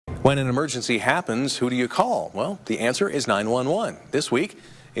When an emergency happens, who do you call? Well, the answer is 911. This week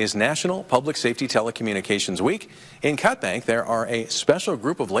is National Public Safety Telecommunications Week. In Cutbank, there are a special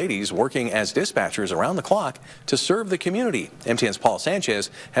group of ladies working as dispatchers around the clock to serve the community. MTN's Paul Sanchez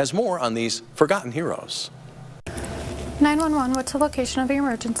has more on these forgotten heroes. 911, what's the location of the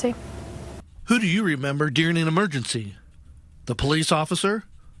emergency? Who do you remember during an emergency? The police officer,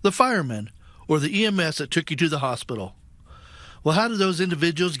 the fireman, or the EMS that took you to the hospital? Well, how did those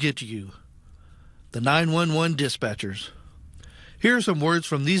individuals get to you? The 911 dispatchers. Here are some words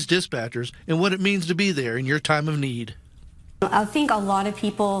from these dispatchers and what it means to be there in your time of need. I think a lot of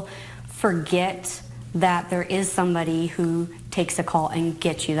people forget that there is somebody who takes a call and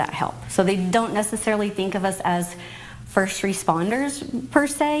gets you that help. So they don't necessarily think of us as first responders per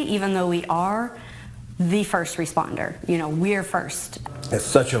se, even though we are the first responder. You know, we're first. It's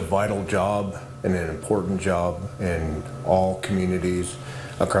such a vital job and an important job in all communities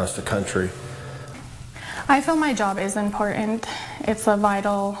across the country. I feel my job is important. It's a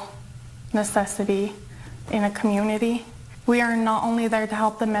vital necessity in a community. We are not only there to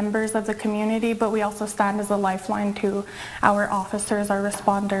help the members of the community, but we also stand as a lifeline to our officers, our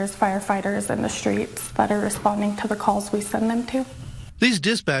responders, firefighters in the streets that are responding to the calls we send them to. These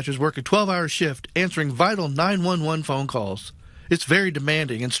dispatchers work a 12-hour shift answering vital 911 phone calls. It's very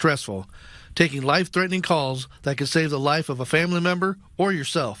demanding and stressful, taking life-threatening calls that could save the life of a family member or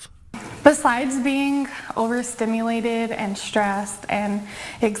yourself. Besides being overstimulated and stressed and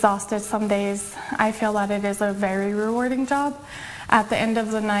exhausted some days, I feel that it is a very rewarding job. At the end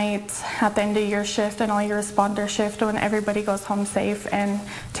of the night, at the end of your shift and all your responder shift, when everybody goes home safe and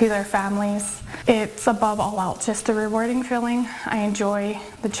to their families, it's above all else just a rewarding feeling. I enjoy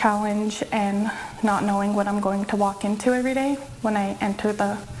the challenge and not knowing what I'm going to walk into every day when I enter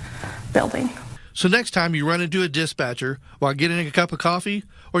the building. So next time you run into a dispatcher while getting a cup of coffee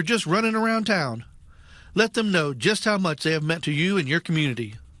or just running around town, let them know just how much they have meant to you and your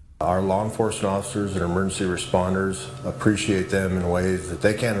community. Our law enforcement officers and emergency responders appreciate them in ways that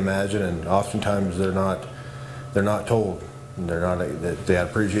they can't imagine, and oftentimes they're not told. The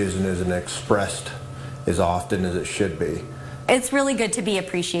appreciation isn't expressed as often as it should be. It's really good to be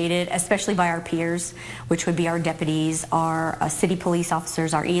appreciated, especially by our peers, which would be our deputies, our city police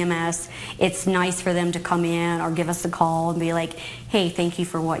officers, our EMS. It's nice for them to come in or give us a call and be like, hey, thank you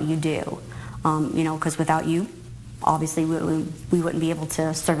for what you do. You know, because without you, obviously we wouldn't be able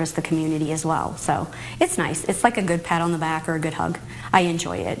to service the community as well. So it's nice. It's like a good pat on the back or a good hug. I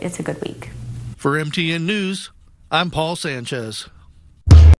enjoy it. It's a good week. For MTN News, I'm Paul Sanchez.